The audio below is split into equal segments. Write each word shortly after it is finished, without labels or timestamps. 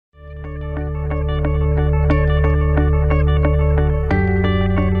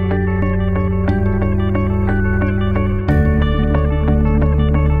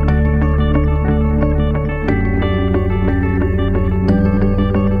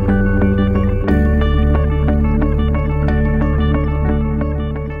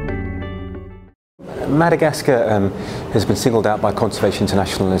Madagascar has been singled out by Conservation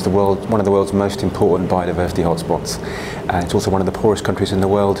International as one of the world's most important biodiversity hotspots. It's also one of the poorest countries in the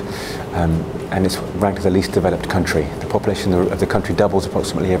world, and it's ranked as the least developed country. The population of the country doubles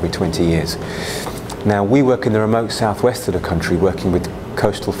approximately every 20 years. Now, we work in the remote southwest of the country, working with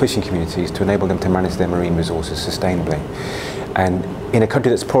coastal fishing communities to enable them to manage their marine resources sustainably. And in a country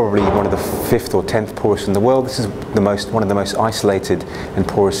that's probably one of the 5th or 10th poorest in the world, this is one of the most isolated and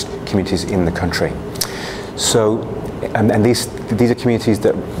poorest communities in the country. So, and these are communities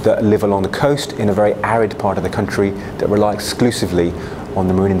that live along the coast in a very arid part of the country that rely exclusively on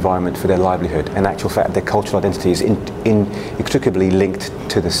the marine environment for their livelihood. In actual fact, their cultural identity is inextricably linked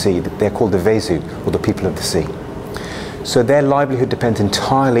to the sea. They're called the Vezu, or the people of the sea. So their livelihood depends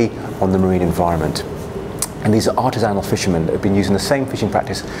entirely on the marine environment. And these are artisanal fishermen that have been using the same fishing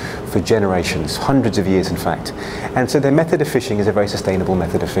practice for generations, hundreds of years in fact. And so their method of fishing is a very sustainable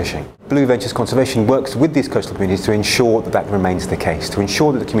method of fishing. Blue Ventures Conservation works with these coastal communities to ensure that that remains the case, to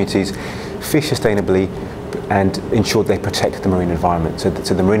ensure that the communities fish sustainably and ensure they protect the marine environment, so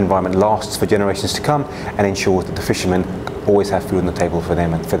the marine environment lasts for generations to come and ensures that the fishermen always have food on the table for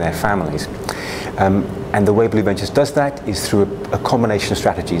them and for their families. And the way Blue Ventures does that is through a combination of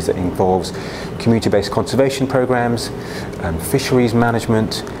strategies that involves community-based conservation programs, fisheries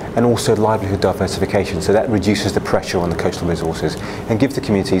management, and also livelihood diversification. So that reduces the pressure on the coastal resources and gives the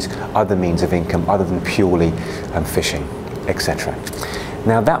communities other means of income other than purely fishing, etc.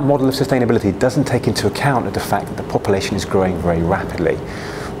 Now, that model of sustainability doesn't take into account the fact that the population is growing very rapidly.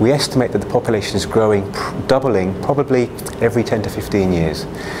 We estimate that the population is growing, doubling probably every 10 to 15 years.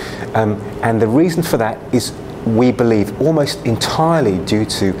 And the reason for that is, we believe, almost entirely due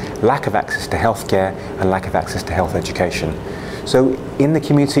to lack of access to healthcare and lack of access to health education. So in the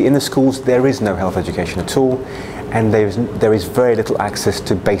community, in the schools, there is no health education at all, and there is very little access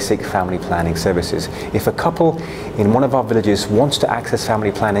to basic family planning services. If a couple in one of our villages wants to access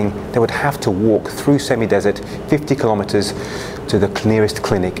family planning, they would have to walk through semi-desert 50 kilometers to the nearest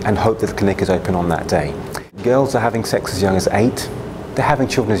clinic and hope that the clinic is open on that day. Girls are having sex as young as 8, they're having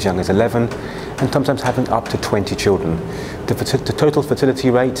children as young as 11, and sometimes having up to 20 children. The total fertility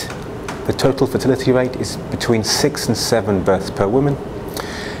rate is between 6 and 7 births per woman.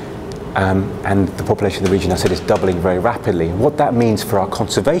 And the population of the region, I said, is doubling very rapidly. What that means for our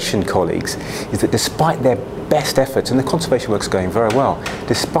conservation colleagues is that despite their best efforts, and the conservation work's going very well,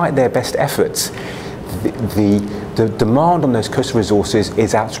 despite their best efforts, the demand on those coastal resources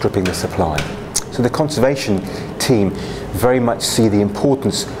is outstripping the supply. So the conservation team very much see the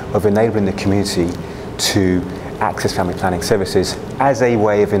importance of enabling the community to access family planning services as a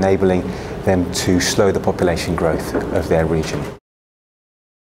way of enabling them to slow the population growth of their region.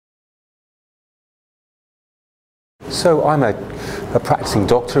 So I'm a practicing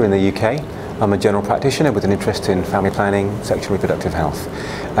doctor in the UK. I'm a general practitioner with an interest in family planning, sexual and reproductive health.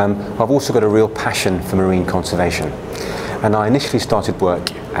 I've also got a real passion for marine conservation. And I initially started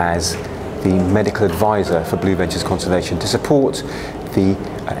work as the medical advisor for Blue Ventures Conservation to support the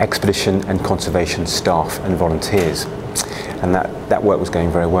expedition and conservation staff and volunteers. And that work was going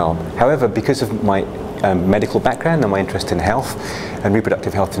very well. However, because of my medical background and my interest in health and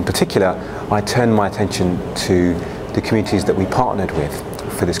reproductive health in particular, I turned my attention to the communities that we partnered with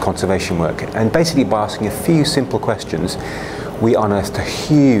for this conservation work. And basically, by asking a few simple questions, we unearthed a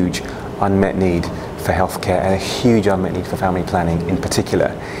huge unmet need for healthcare and a huge unmet need for family planning in particular.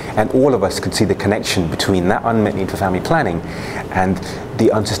 And all of us could see the connection between that unmet need for family planning and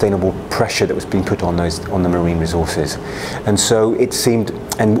the unsustainable pressure that was being put on the marine resources. And so it seemed,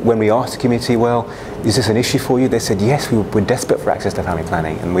 and when we asked the community, well, is this an issue for you? They said, yes, we're desperate for access to family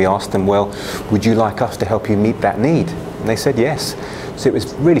planning. And we asked them, well, would you like us to help you meet that need? And they said yes. So it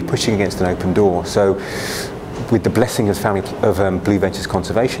was really pushing against an open door. So with the blessing of Blue Ventures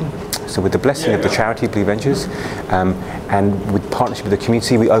Conservation, so with the blessing of the charity Blue Ventures, and with partnership with the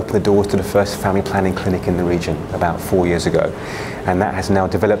community, we opened the doors to the first family planning clinic in the region about 4 years ago. And that has now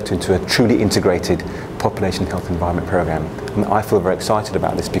developed into a truly integrated population health environment program. And I feel very excited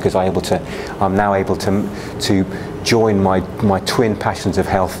about this because I'm now able to join my twin passions of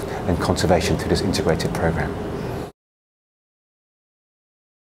health and conservation through this integrated program.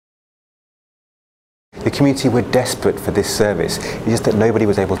 The community were desperate for this service, it's just that nobody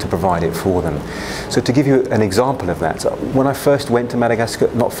was able to provide it for them. So to give you an example of that, when I first went to Madagascar,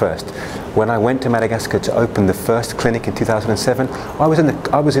 when I went to Madagascar to open the first clinic in 2007, I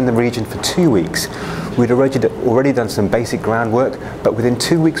was in the region for 2 weeks. We'd already done some basic groundwork, but within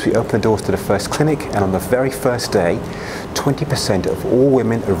 2 weeks we opened the doors to the first clinic, and on the very first day, 20% of all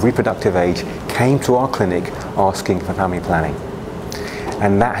women of reproductive age came to our clinic asking for family planning.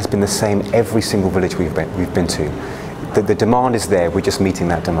 and that has been the same every single village we've been to. The demand is there, we're just meeting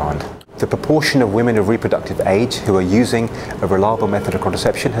that demand. The proportion of women of reproductive age who are using a reliable method of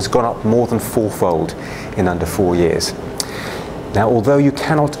contraception has gone up more than fourfold in under 4 years. Now, although you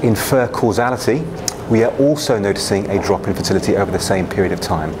cannot infer causality, we are also noticing a drop in fertility over the same period of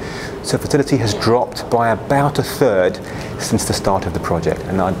time. So fertility has dropped by about a third since the start of the project,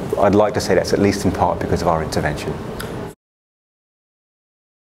 and I'd like to say that's at least in part because of our intervention.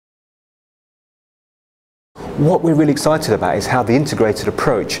 What we're really excited about is how the integrated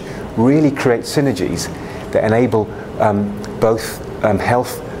approach really creates synergies that enable both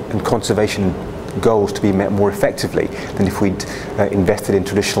health and conservation goals to be met more effectively than if we'd invested in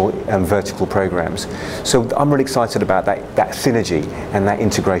traditional vertical programs. So I'm really excited about that synergy and that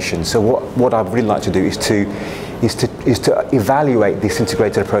integration. So what I'd really like to do is to evaluate this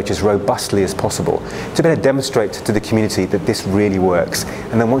integrated approach as robustly as possible, to better demonstrate to the community that this really works.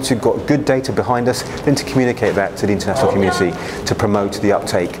 And then once we've got good data behind us, then to communicate that to the international community to promote the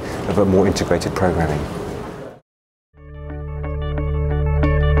uptake of a more integrated programming.